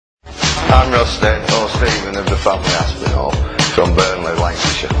I'm Rusty, or Stephen of the family Aspinall, from Burnley,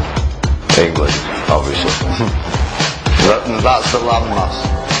 Lancashire, England, obviously. That's the landmass,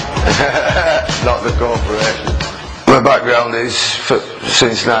 not the corporation. My background is,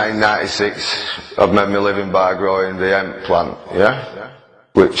 since 1996, I've made my living by growing the hemp plant, yeah?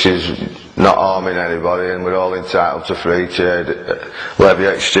 Which is not harming anybody, and we're all entitled to free trade, levy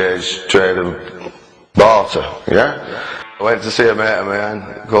exchange, trade and barter, yeah? I went to see a mate of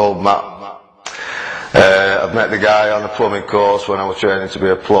mine called Matt. I've met the guy on a plumbing course when I was training to be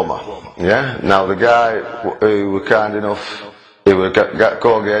a plumber, yeah? Now the guy who was kind enough, he was a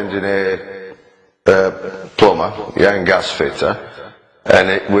Corgi engineer, plumber, yeah, and gas fitter, and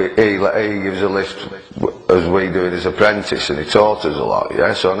he gives a lift as we do in his apprentice, and he taught us a lot,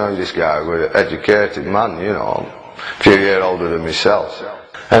 yeah? So I know this guy was an educated man, you know, a few years older than myself.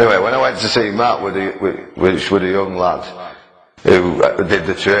 Anyway, when I went to see Matt, which was a young lad who did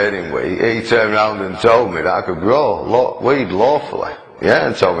the training with, he turned around and told me that I could grow weed lawfully, yeah,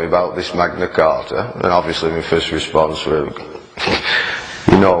 and told me about this Magna Carta, and obviously my first response was,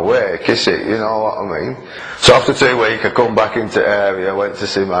 no way, kiss it, you know what I mean? So after 2 weeks I come back into the area, went to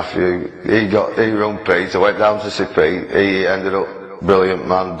see Matthew, he run Pete, I went down to see Pete, he ended up, brilliant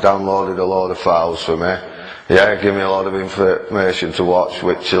man, downloaded a load of files for me, yeah, gave me a lot of information to watch,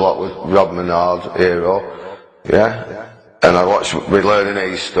 which a lot was Rob Menard, Hero, yeah, and I watched, we're learning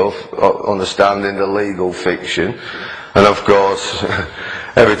his stuff, understanding the legal fiction, and of course,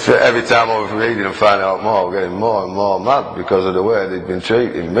 every time I was reading and finding out more, I was getting more and more mad because of the way they'd been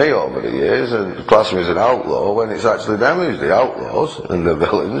treating me over the years, and classing me as an outlaw when it's actually them who's the outlaws and the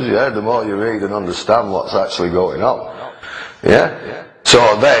villains, yeah, the more you read and understand what's actually going on, yeah. So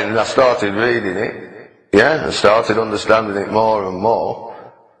then I started reading it, yeah, and started understanding it more and more,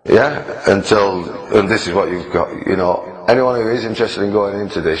 yeah, and this is what you've got, you know, anyone who is interested in going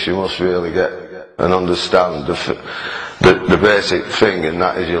into this, you must really get and understand the basic thing, and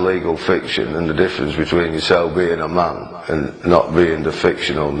that is your legal fiction and the difference between yourself being a man and not being the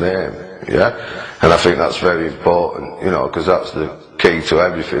fictional name, yeah? And I think that's very important, you know, because that's the key to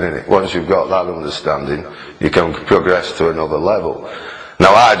everything, isn't it? Once you've got that understanding, you can progress to another level.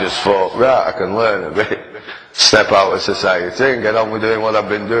 Now I just thought, right, I can learn a bit, step out of society and get on with doing what I've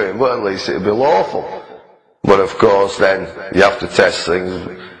been doing, but at least it'll be lawful. But of course then, you have to test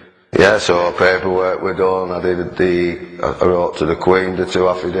things. Yeah, so paperwork were done, I wrote to the Queen, the 2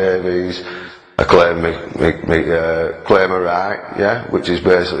 affidavits, I claim claim a right, yeah, which is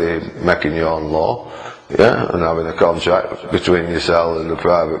basically making your own law, yeah, and having a contract between yourself and the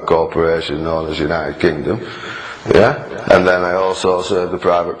private corporation known as United Kingdom, yeah, and then I also served the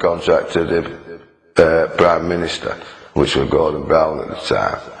private contract to the Prime Minister, which was Gordon Brown at the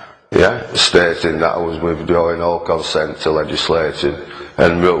time, yeah, stating that I was withdrawing all consent to legislation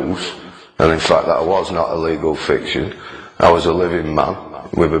and rules, and in fact that I was not a legal fiction, I was a living man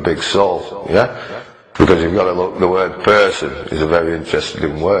with a big soul, yeah, because you've got to look, the word person is a very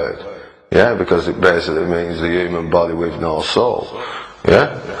interesting word, yeah, because it basically means the human body with no soul,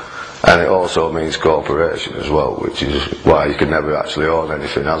 yeah, and it also means corporation as well, which is why you can never actually own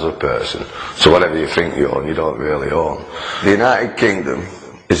anything as a person, so whatever you think you own, you don't really own. The United Kingdom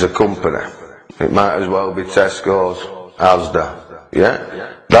is a company, it might as well be Tesco's, Asda,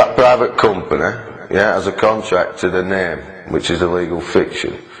 yeah? That private company, yeah, has a contract to the name, which is a legal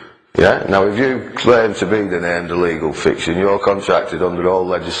fiction, yeah? Now if you claim to be the name, the legal fiction, you're contracted under all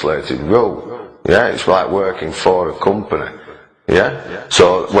legislated rule, yeah? It's like working for a company, yeah?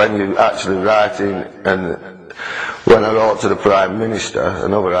 So when you actually write in, and when I wrote to the Prime Minister,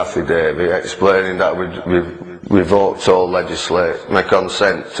 another affidavit explaining that we've revoked all my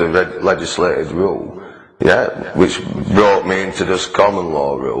consent to legislated rule, yeah, which brought me into this common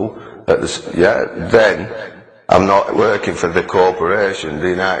law rule, yeah, then I'm not working for the corporation, the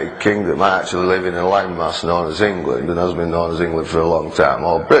United Kingdom. I actually live in a landmass known as England, and has been known as England for a long time,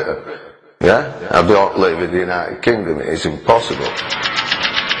 or Britain, yeah? I don't live in the United Kingdom, it's impossible.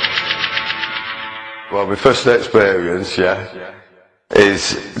 Well, my first experience, yeah,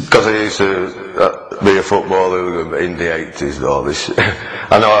 is because I used to be a football hooligan in the 80s and all this.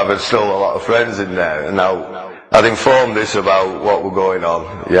 I know I've still a lot of friends in there, and now I'd informed this about what were going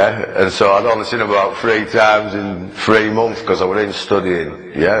on, yeah, and so I'd only seen them about 3 times in 3 months because I was in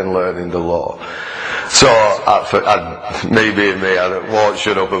studying, yeah, and learning the law. So, me being me, I won't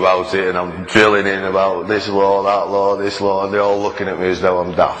shut up about it, and I'm drilling in about this law, that law, this law, and they're all looking at me as though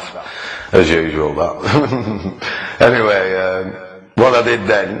I'm daft, as usual, that. Anyway, what I did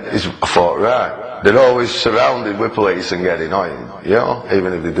then is I thought, right, they're always surrounded with police and getting on, you know,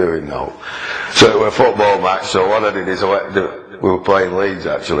 even if they're doing no. So it was a football match, so what I did is we were playing Leeds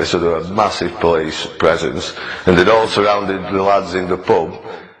actually, so there was a massive police presence, and they'd all surrounded the lads in the pub.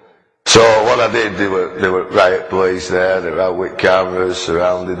 So what I did, they were riot police there, they were out with cameras,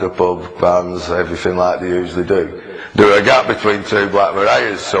 surrounded the pub, vans, everything like they usually do. There was a gap between two black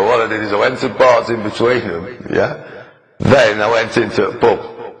Mariahs, so what I did is I went and parked in between them, yeah? Then I went into a pub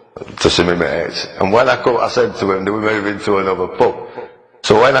to see my mates, and when I said to him, they were moving to another pub.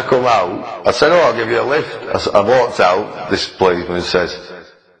 So when I come out, I said, oh, I'll give you a lift. I walked out, this policeman says,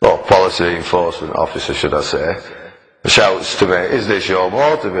 or policy enforcement officer should I say, shouts to me, is this your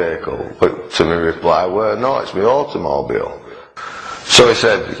motor vehicle? But to me reply, well, no, it's my automobile. So he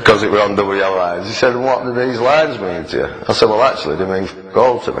said, because it were on double yellow lines, he said, what do these lines mean to you? I said, well, actually, they mean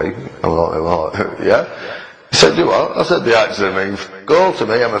go to me. I'm like, yeah? He said, do what? I said, they actually mean go to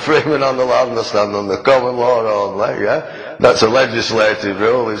me. I'm a freeman on the land, I stand on the common law only, yeah? That's a legislative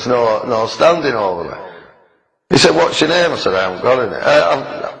rule, there's no standing over me. He said, what's your name? I said, I haven't got a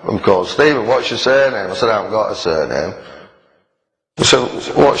name. I'm called Stephen, what's your surname? I said, I haven't got a surname. He said,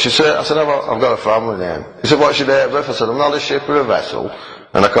 what's your surname? I said, I've got a family name. He said, what's your date of birth? I said, I'm not a ship or a vessel.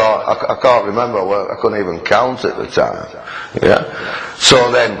 And I can't remember, I couldn't even count at the time. Yeah?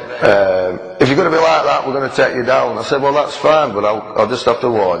 So then, if you're going to be like that, we're going to take you down. I said, well, that's fine, but I'll just have to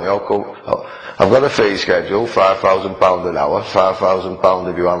warn you. I've got a fee schedule, £5,000 an hour,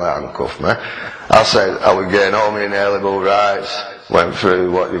 £5,000 if you want to handcuff me. I said, I would gain all my inalienable rights, went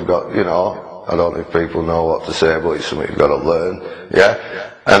through what you've got, you know, I don't know if people know what to say, but it's something you've got to learn, yeah?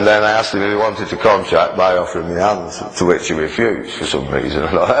 And then I asked him if he wanted to contract by offering me hands, to which he refused for some reason.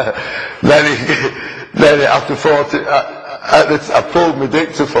 Then after 40, I pulled my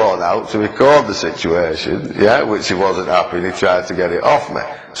dictaphone out to record the situation, yeah, which he wasn't happy, and he tried to get it off me.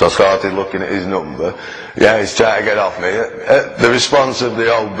 So I started looking at his number, yeah, he's trying to get off me. The response of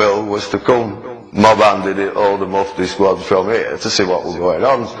the old Bill was to come mob-handed all the mufti squad from here to see what was going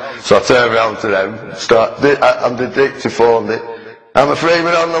on. So I turned around to them, and the dictaphone it. I'm a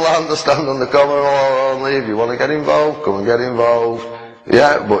freeman on the land, I stand on the common law only. If you want to get involved, come and get involved.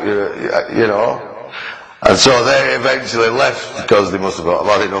 Yeah, but you know. And so they eventually left because they must have got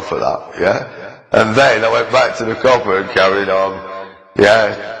had enough of that. Yeah. And then I went back to the copper and carried on.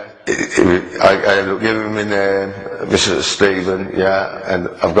 Yeah. I ended up giving him my name, Mr. Stephen. Yeah. And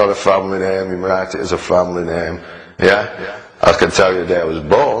I've got a family name. You write it as a family name. Yeah. I can tell you that I was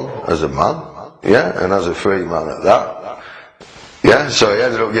born as a man. Yeah. And as a free man at that. Yeah, so he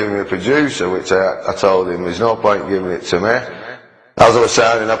ended up giving me a producer, which I told him there's no point giving it to me. As I was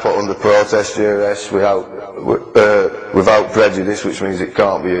signing, I put under protest duress without prejudice, which means it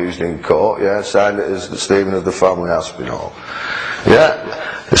can't be used in court. Yeah, signed it as Stephen of the Family Aspinall.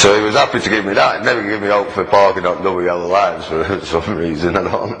 Yeah, so he was happy to give me that. He never gave me hope for parking on double yellow lines for some reason, I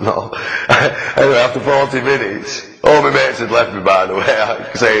don't know. Anyway, after 40 minutes, all my mates had left me, by the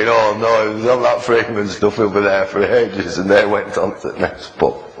way, saying, oh no, it was all that freeman stuff, he'll be there for ages, and they went on to the next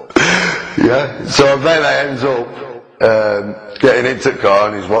pub. Yeah, so then I ends up getting into the car,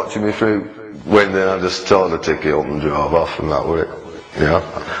 and he's watching me through window, and I just tore the ticket up and drove off, and that was it. Yeah,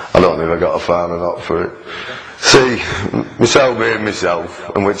 I don't know if I got a fine or not for it. See, myself being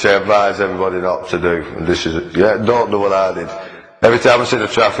myself, and which I advise everybody not to do, and this is, yeah, don't do what I did. Every time I see the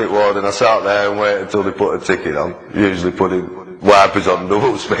traffic warden, I sat there and waited until they put a ticket on, usually putting wipers on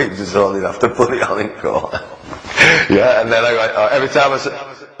double speeds, so they'd have to put it on in court. Yeah, and then every time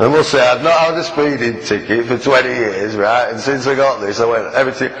I must say, I'd not had a speeding ticket for 20 years, right, and since I got this, I went,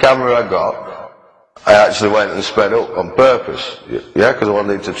 every camera I got, I actually went and sped up on purpose, yeah, because I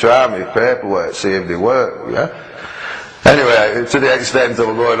wanted to try my paperwork, see if they work, yeah. Anyway, to the extent I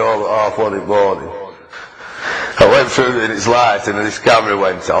was going home at 1:30 in the morning, I went through in its light and this camera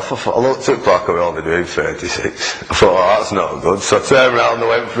went off. I looked at the clock, I was only doing 36. I thought, oh, that's not good. So I turned around and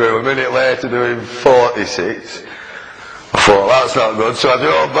went through, a minute later doing 46. I thought, that's not good. So I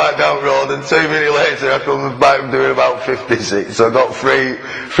drove back down the road, and 2 minutes later I come back doing about 56. So I got three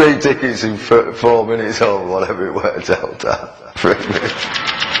tickets in 4 minutes or whatever it worked out at. 3 minutes.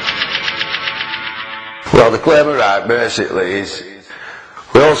 Well, the claim of right basically is,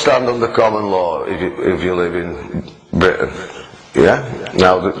 we all stand under common law if you live in Britain. Yeah?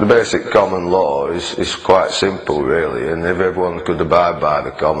 Now, the basic common law is quite simple, really, and if everyone could abide by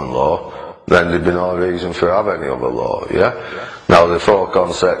the common law, then there'd be no reason for have any other law, yeah? Now, the four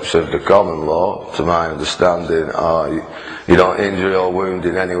concepts of the common law, to my understanding, are you don't injure or wound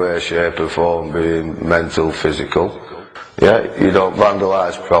in any way, shape or form, being mental, physical, yeah? You don't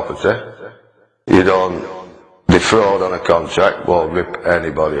vandalise property, you don't fraud on a contract won't rip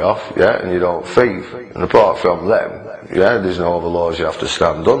anybody off, yeah, and you don't thieve. And apart from them, yeah, there's no other laws you have to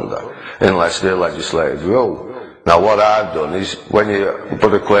stand under, unless they're legislative rule. Now what I've done is, when you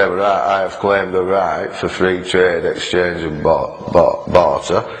put a claim right, I have claimed the right for free trade, exchange and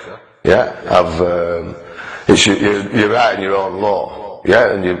barter, yeah, you're writing your own law,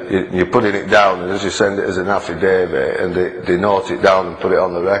 yeah, and you're putting it down, and as you send it as an affidavit, and they note it down and put it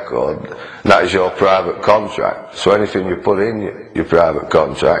on the record, that is your private contract. So anything you put in your private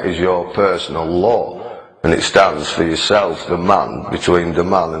contract is your personal law, and it stands for yourself, the man, between the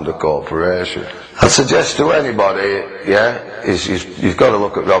man and the corporation. I'd suggest to anybody, yeah, you've got to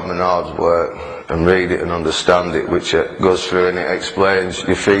look at Rob Menard's work and read it and understand it, which goes through and it explains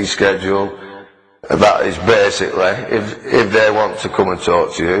your fee schedule. That is basically, if they want to come and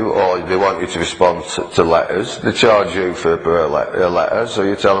talk to you, or they want you to respond to letters, they charge you for a letter, so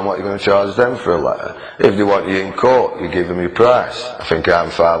you tell them what you're going to charge them for a letter. If they want you in court, you give them your price. I think I'm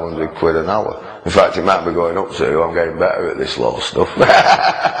 500 quid an hour. In fact, it might be going up to, I'm getting better at this law stuff.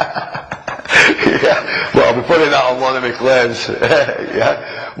 Yeah, but I'll be putting that on one of my claims.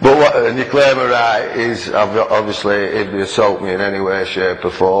 Yeah, but and your claim of right is, obviously, if they assault me in any way, shape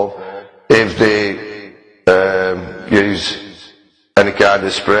or form, if they use any kind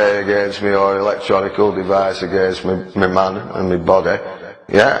of spray against me or electronical device against my man and my body,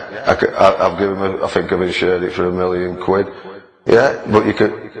 yeah, I've given them, I think I've insured it for £1 million. Yeah, but you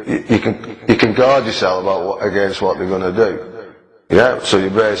can guard yourself against what they're going to do. Yeah, so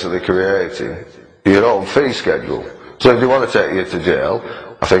you're basically creating your own fee schedule. So if they want to take you to jail,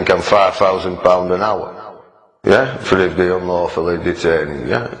 I think I'm £5,000 an hour. Yeah, for if they unlawfully detaining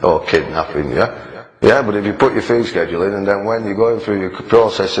you, or kidnapping you. Yeah, but if you put your fee schedule in, and then when you're going through your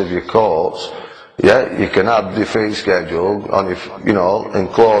process of your courts, yeah, you can add the fee schedule on your,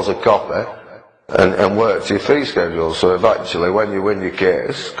 enclose a copy, and work to your fee schedule. So if actually, when you win your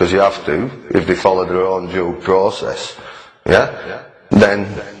case, because you have to, if they follow their own due process, yeah, then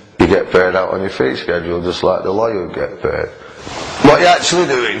you get paid out on your fee schedule, just like the lawyer would get paid. What you're actually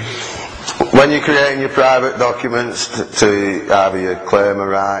doing, when you're creating your private documents to either your claim a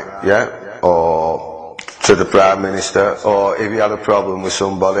right, yeah, or to the Prime Minister, or if you had a problem with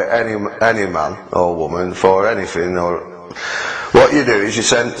somebody, any man or woman, for anything, or what you do is you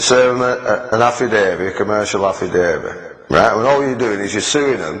serve them an affidavit, a commercial affidavit, right, and all you're doing is you're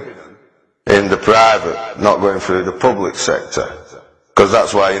suing them in the private, not going through the public sector, because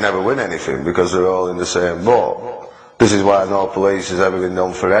that's why you never win anything, because they're all in the same boat. This is why no police has ever been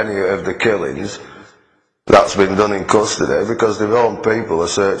done for any of the killings that's been done in custody, because their own people are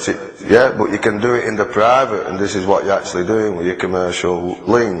searching. Yeah, but you can do it in the private, and this is what you're actually doing with your commercial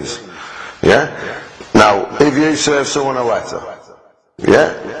liens. Yeah. Now, if you serve someone a letter,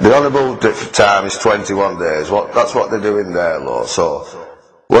 yeah, the honourable time is 21 days. That's what they do in their law. So,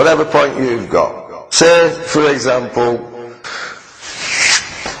 whatever point you've got, say, for example,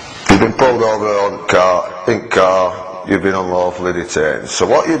 you've been pulled over in car. You've been unlawfully detained. So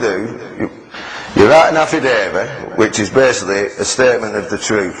what you do, you write an affidavit, which is basically a statement of the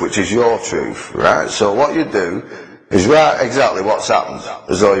truth, which is your truth, right? So what you do is write exactly what's happened,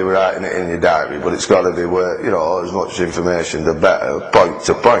 as though you were writing it in your diary, but it's got to be as much information the better, point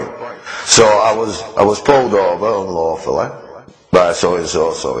to point. So I was pulled over unlawfully by so and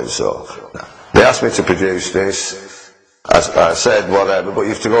so, so and so. They asked me to produce this. I said whatever, but you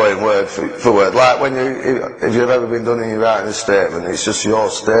have to go in word for word. Like if you've ever been done and you're writing a statement, it's just your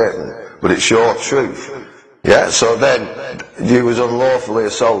statement, but it's your truth. Yeah, so then you was unlawfully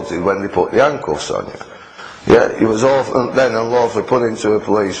assaulted when they put the handcuffs on you. Yeah, you was then unlawfully put into a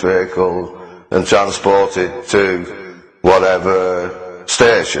police vehicle and transported to whatever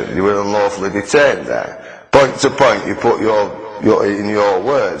station. You were unlawfully detained there. Point to point, you put in your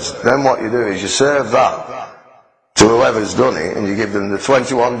words. Then what you do is you serve that to whoever's done it, and you give them the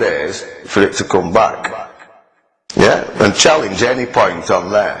 21 days for it to come back. Yeah? And challenge any point on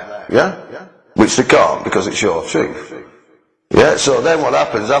there. Yeah? Which they can't, because it's your truth. Yeah? So then what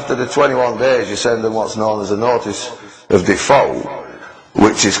happens, after the 21 days, you send them what's known as a notice of default,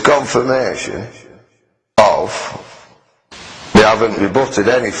 which is confirmation of they haven't rebutted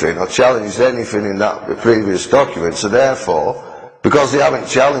anything or challenged anything in that previous document. So therefore, because they haven't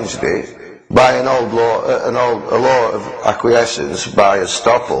challenged it, by a law of acquiescence, by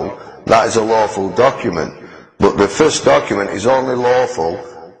estoppel, that is a lawful document. But the first document is only lawful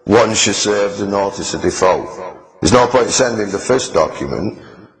once you serve the notice of default. There's no point sending the first document,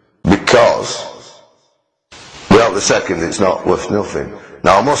 because without the second it's not worth nothing.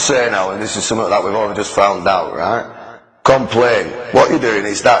 Now I must say now, and this is something that we've only just found out, right? Complaint. What you're doing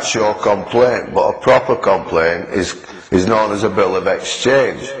is that's your complaint, but a proper complaint is known as a bill of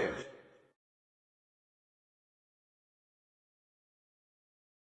exchange.